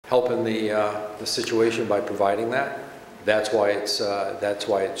helping the situation by providing that. That's why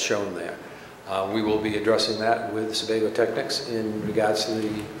it's shown there. We will be addressing that with Sebago Technics in regards to the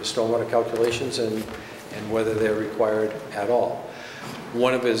stormwater calculations and whether they're required at all.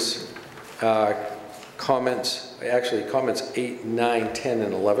 One of his comments, actually comments 8, 9, 10,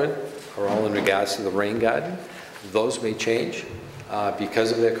 and 11 are all in regards to the rain garden. Those may change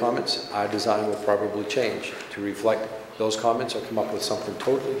because of their comments. Our design will probably change to reflect those comments or come up with something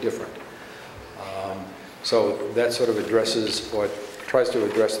totally different. So that sort of addresses or tries to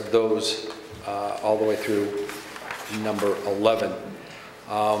address those all the way through number 11.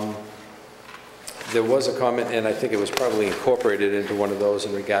 There was a comment, and I think it was probably incorporated into one of those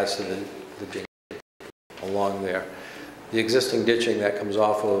in regards to the ditching along there. The existing ditching that comes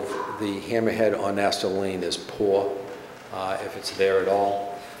off of the hammerhead on Astor Lane is poor, if it's there at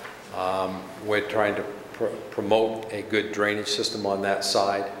all. We're trying to promote a good drainage system on that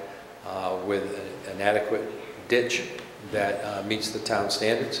side with an adequate ditch that meets the town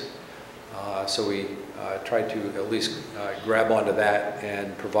standards. So we try to at least grab onto that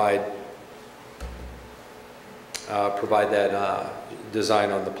and provide that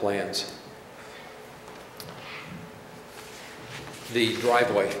design on the plans. The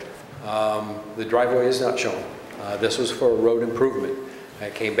driveway. The driveway is not shown. This was for a road improvement.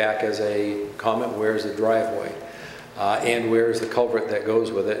 It came back as a comment, where's the driveway? And where's the culvert that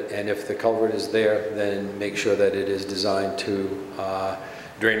goes with it? And if the culvert is there, then make sure that it is designed to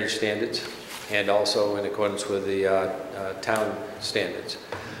drainage standards and also in accordance with the town standards.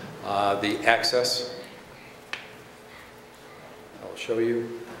 The access, I'll show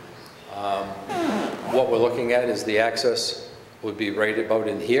you. What we're looking at is the access would be right about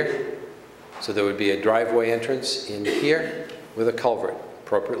in here. So there would be a driveway entrance in here with a culvert,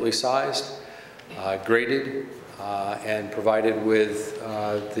 appropriately sized, graded, and provided with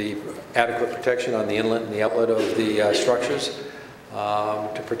the adequate protection on the inlet and the outlet of the structures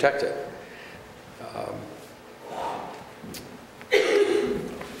to protect it.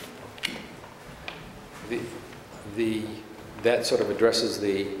 That sort of addresses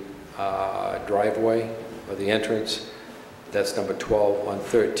the driveway or the entrance. That's number 12. On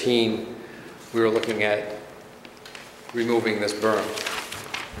 13, we were looking at removing this berm.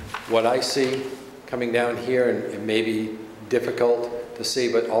 What I see coming down here, and it may be difficult to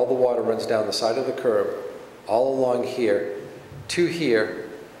see, but all the water runs down the side of the curb, all along here, to here,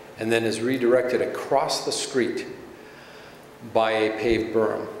 and then is redirected across the street by a paved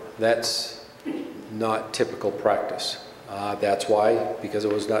berm. That's not typical practice. That's why, because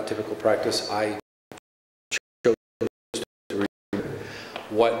it was not typical practice, I chose to remove it.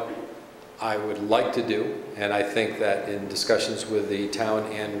 What I would like to do, and I think that in discussions with the town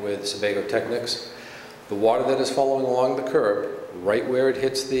and with Sebago Technics, the water that is following along the curb, right where it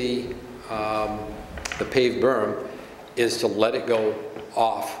hits the paved berm, is to let it go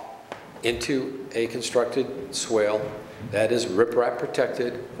off into a constructed swale that is riprap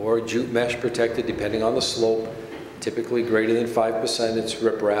protected or jute mesh protected, depending on the slope. Typically greater than 5%, it's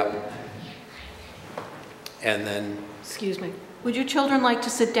riprap. And then... Excuse me. Would you children like to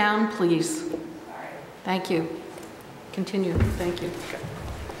sit down, please? Thank you. Continue. Thank you. Okay.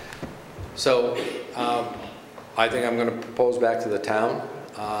 So I think I'm going to propose back to the town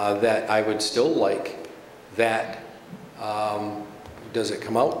that I would still like that. Does it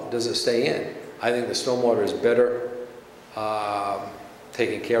come out? Does it stay in? I think the stormwater is better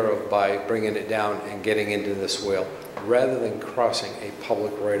taken care of by bringing it down and getting into the swale rather than crossing a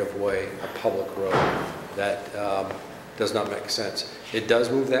public right-of-way, a public road. That does not make sense. It does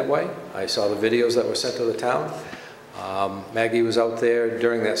move that way. I saw the videos that were sent to the town. Maggie was out there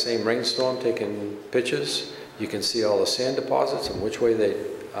during that same rainstorm taking pictures. You can see all the sand deposits and which way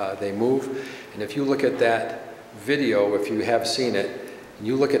they move. And if you look at that video, if you have seen it, and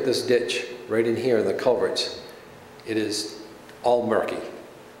you look at this ditch right in here in the culverts, it is all murky.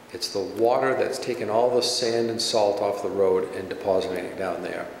 It's the water that's taken all the sand and salt off the road and depositing it down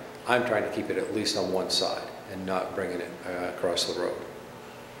there. I'm trying to keep it at least on one side and not bringing it across the road.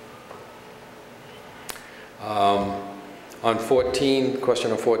 On 14,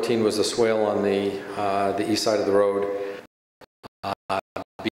 question on 14 was the swale on the east side of the road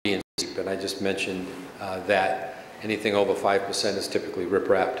being steep, and I just mentioned that anything over 5% is typically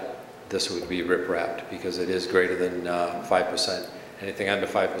rip-wrapped. This would be rip-wrapped because it is greater than 5%. Anything under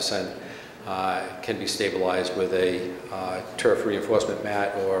 5% can be stabilized with a turf reinforcement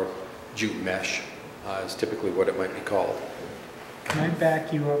mat or jute mesh is typically what it might be called. Can I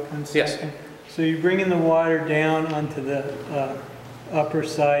back you up 1 second? Yes. So you're bringing the water down onto the upper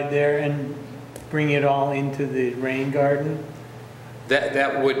side there and bring it all into the rain garden?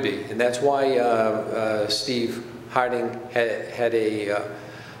 That would be, and that's why Steve Harding had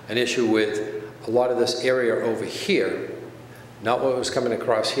an issue with a lot of this area over here, not what was coming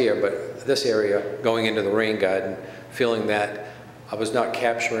across here, but this area going into the rain garden, feeling that I was not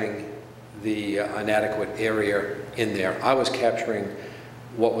capturing the inadequate area in there. I was capturing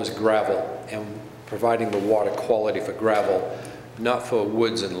what was gravel and providing the water quality for gravel, not for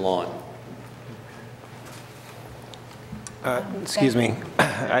woods and lawn. Excuse me.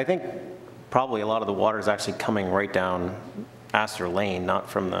 I think probably a lot of the water is actually coming right down Astor Lane, not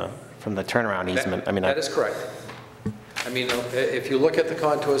from the turnaround easement. I mean, that is correct. I mean, if you look at the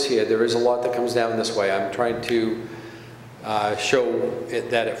contours here, there is a lot that comes down this way. I'm trying to show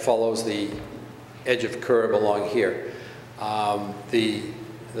it that it follows the edge of curb along here. The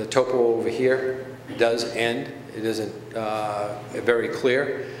topo over here does end. It isn't very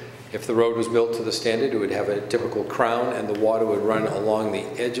clear. If the road was built to the standard, it would have a typical crown and the water would run along the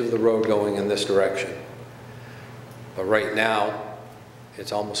edge of the road going in this direction. But right now,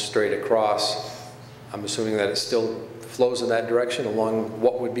 it's almost straight across. I'm assuming that it still flows in that direction along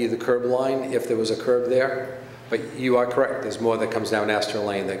what would be the curb line if there was a curb there. But you are correct, there's more that comes down Astor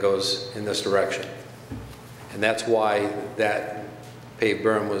Lane that goes in this direction. And that's why that paved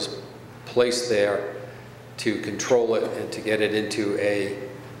berm was placed there to control it and to get it into a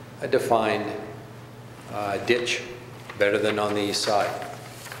defined ditch, better than on the east side.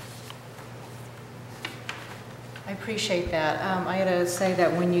 I appreciate that. I got to say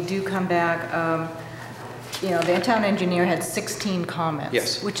that when you do come back, you know, the town engineer had 16 comments.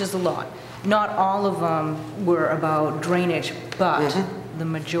 Yes. Which is a lot. Not all of them were about drainage, but the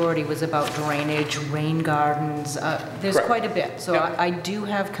majority was about drainage, rain gardens. There's Correct. quite a bit. So Yep. I do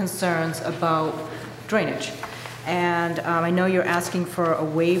have concerns about drainage. And I know you're asking for a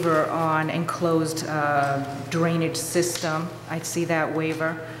waiver on enclosed drainage system. I see that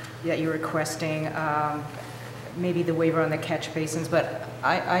waiver that you're requesting. Maybe the waiver on the catch basins, but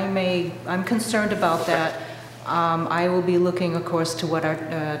I'm concerned about that. I will be looking, of course, to what our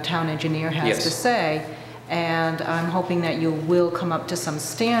town engineer has Yes. to say, and I'm hoping that you will come up to some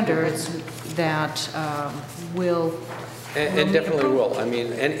standards that will And meet definitely approval. will. I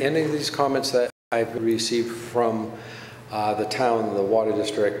mean, any of these comments that I've received from the town, the water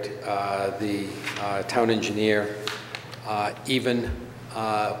district, the town engineer, even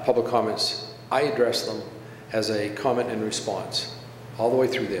public comments, I address them as a comment and response all the way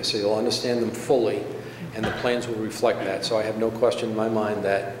through there, so you'll understand them fully, and the plans will reflect that. So I have no question in my mind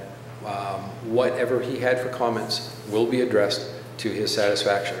that whatever he had for comments will be addressed to his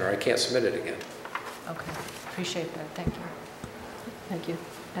satisfaction, or I can't submit it again. Okay, appreciate that, thank you. Thank you.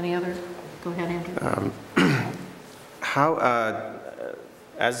 Any other? Go ahead, Andrew. how,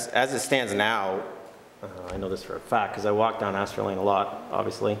 as it stands now, I know this for a fact because I walk down Astor Lane a lot,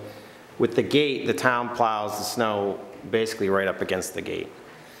 obviously. With the gate, the town plows the snow basically right up against the gate.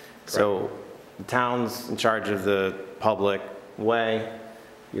 So the town's in charge of the public way.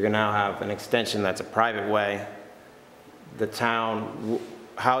 You're going to now have an extension that's a private way. The town,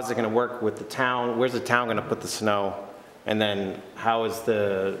 how is it going to work with the town? Where's the town going to put the snow? And then how is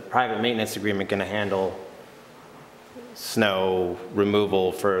the private maintenance agreement going to handle snow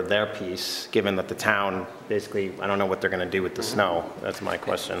removal for their piece, given that the town, basically, I don't know what they're going to do with the snow. That's my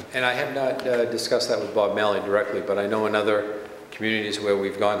question. And I have not discussed that with Bob Malley directly, but I know in other communities where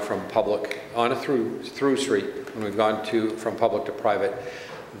we've gone from public on a through street, when we've gone from public to private,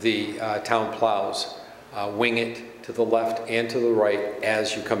 the town plows wing it to the left and to the right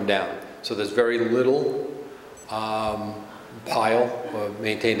as you come down. So there's very little pile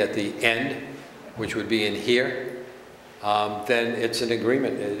maintained at the end, which would be in here. Then it's an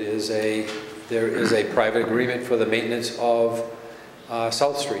agreement. There is a private agreement for the maintenance of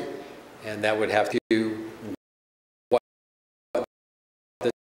South Street, and that would have to do what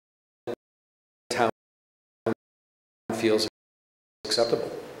the town feels acceptable,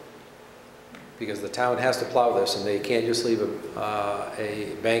 because the town has to plow this, and they can't just leave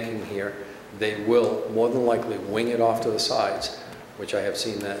a banking here. They will more than likely wing it off to the sides, which I have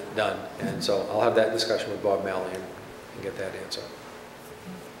seen that done, and so I'll have that discussion with Bob Malley and get that answer.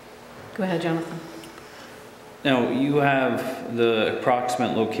 Go ahead, Jonathan. Now, you have the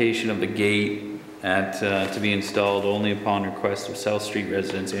approximate location of the gate to be installed only upon request of South Street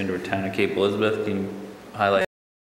residents and/or town of Cape Elizabeth. Can you highlight